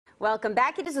Welcome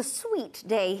back. It is a sweet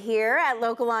day here at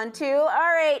Local on 2. All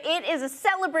right, it is a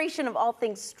celebration of all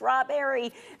things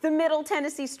strawberry. The Middle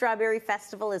Tennessee Strawberry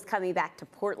Festival is coming back to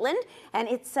Portland, and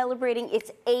it's celebrating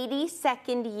its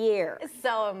 82nd year.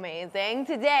 So amazing.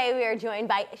 Today we are joined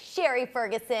by Sherry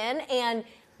Ferguson and,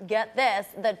 get this,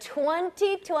 the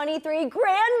 2023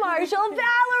 Grand Marshal Valerie!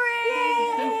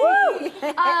 Woo!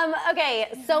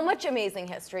 Okay, so much amazing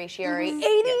history, Sherry.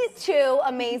 82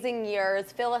 amazing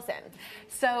years. Fill us in.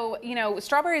 So, you know,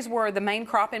 strawberries were the main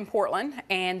crop in Portland,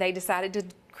 and they decided to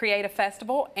create a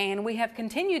festival, and we have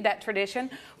continued that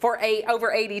tradition for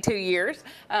over 82 years.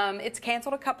 It's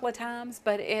canceled a couple of times,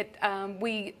 but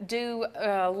we do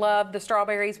love the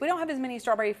strawberries. We don't have as many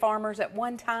strawberry farmers. At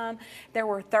one time, there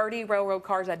were 30 railroad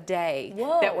cars a day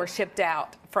that were shipped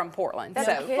out from Portland.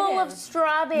 That's full of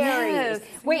strawberries. Yes,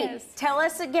 Wait, yes. Tell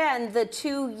us again the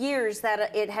 2 years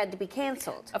that it had to be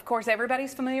canceled. Of course,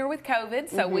 everybody's familiar with COVID,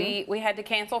 so we had to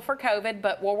cancel for COVID,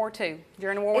 but World War II.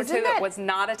 During World War II, it was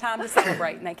not a time to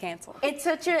celebrate, and they canceled. It's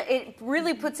it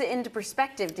really puts it into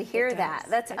perspective to hear that.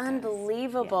 That's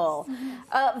unbelievable.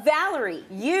 Yes. Valerie,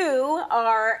 you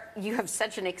have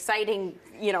such an exciting,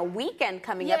 weekend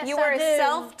coming up. You are a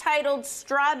self-titled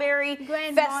Strawberry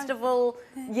Festival.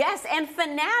 Yes, and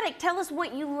fanatic. Tell us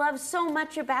what you love so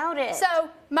much about it. So,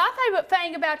 my favorite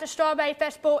thing about the Strawberry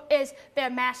Festival is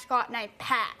their mascot named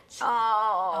Patch.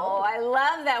 Oh, I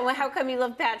love that. Well, how come you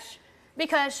love Patch?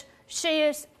 Because she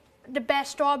is the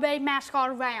best strawberry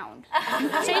mascot around.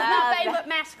 She's my favorite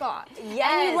mascot.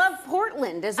 Yes. And you love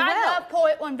Portland as well. I love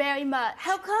Portland very much.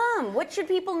 How come? What should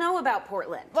people know about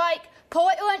Portland? Like,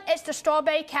 Portland is the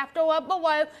strawberry capital of the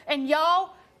world, and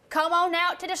y'all come on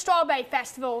out to the Strawberry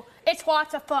Festival. It's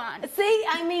lots of fun. See,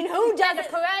 I mean, who doesn't? The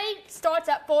parade starts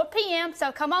at 4 p.m., so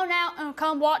come on out and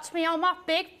come watch me on my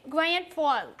big grand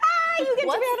float. You get to be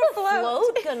on a float. What's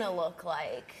the float gonna look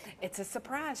like? It's a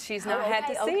surprise. She's not had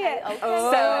to see it. Okay.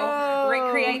 So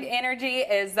Recreate Energy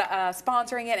is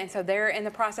sponsoring it, and so they're in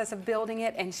the process of building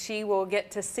it, and she will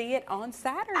get to see it on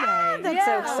Saturday. That's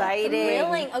so exciting.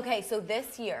 Thrilling. Okay, so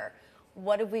this year,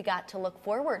 what have we got to look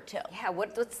forward to? Yeah,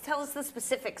 let's tell us the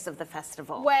specifics of the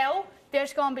festival. Well,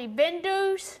 there's going to be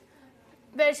vendors.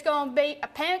 There's going to be a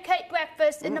pancake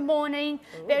breakfast in the morning.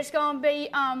 There's going to be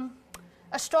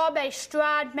a strawberry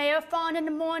stride marathon in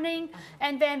the morning.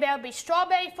 And then there'll be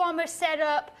strawberry farmers set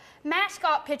up,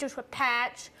 mascot pictures with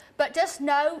Patch. But just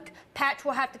note, Patch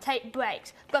will have to take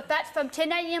breaks. But that's from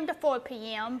 10 a.m. to 4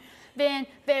 p.m. Then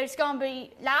there's going to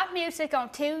be live music on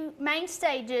 2 main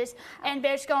stages, and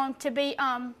there's going to be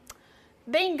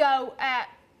bingo at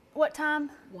what time?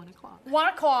 1 o'clock. 1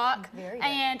 o'clock. Very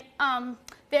good. And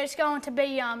there's going to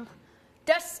be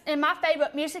and my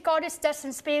favorite music artist,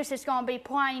 Dustin Spears, is going to be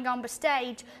playing on the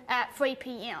stage at 3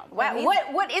 p.m. Wow,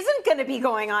 what isn't going to be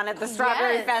going on at the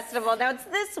Strawberry Festival? Now, it's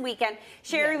this weekend.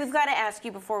 Sherry, we've got to ask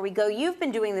you before we go. You've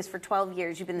been doing this for 12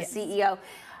 years. You've been the CEO.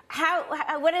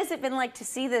 What has it been like to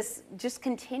see this just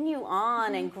continue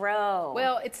on and grow?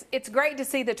 Well, it's great to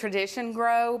see the tradition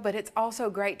grow, but it's also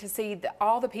great to see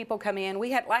all the people come in.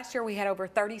 Last year we had over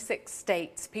 36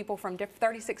 states, people from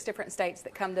 36 different states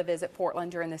that come to visit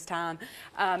Portland during this time.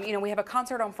 We have a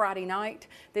concert on Friday night.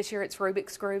 This year it's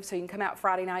Rubik's Groove, so you can come out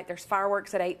Friday night. There's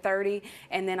fireworks at 8:30,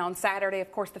 and then on Saturday,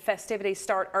 of course, the festivities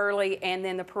start early, and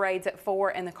then the parade's at 4,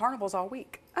 and the carnival's all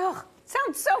week. Oh,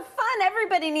 sounds so fun.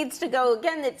 Everybody needs to go.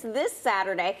 Again, it's this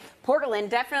Saturday. Portland,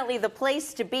 definitely the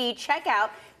place to be. Check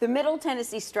out the Middle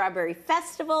Tennessee Strawberry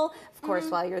Festival. Of course,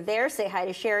 while you're there, say hi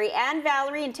to Sherry and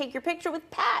Valerie and take your picture with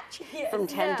Patch from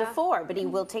 10 to 4. But he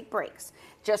will take breaks.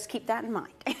 Just keep that in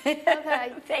mind.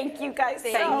 Okay. Thank you guys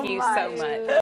Thank you so much.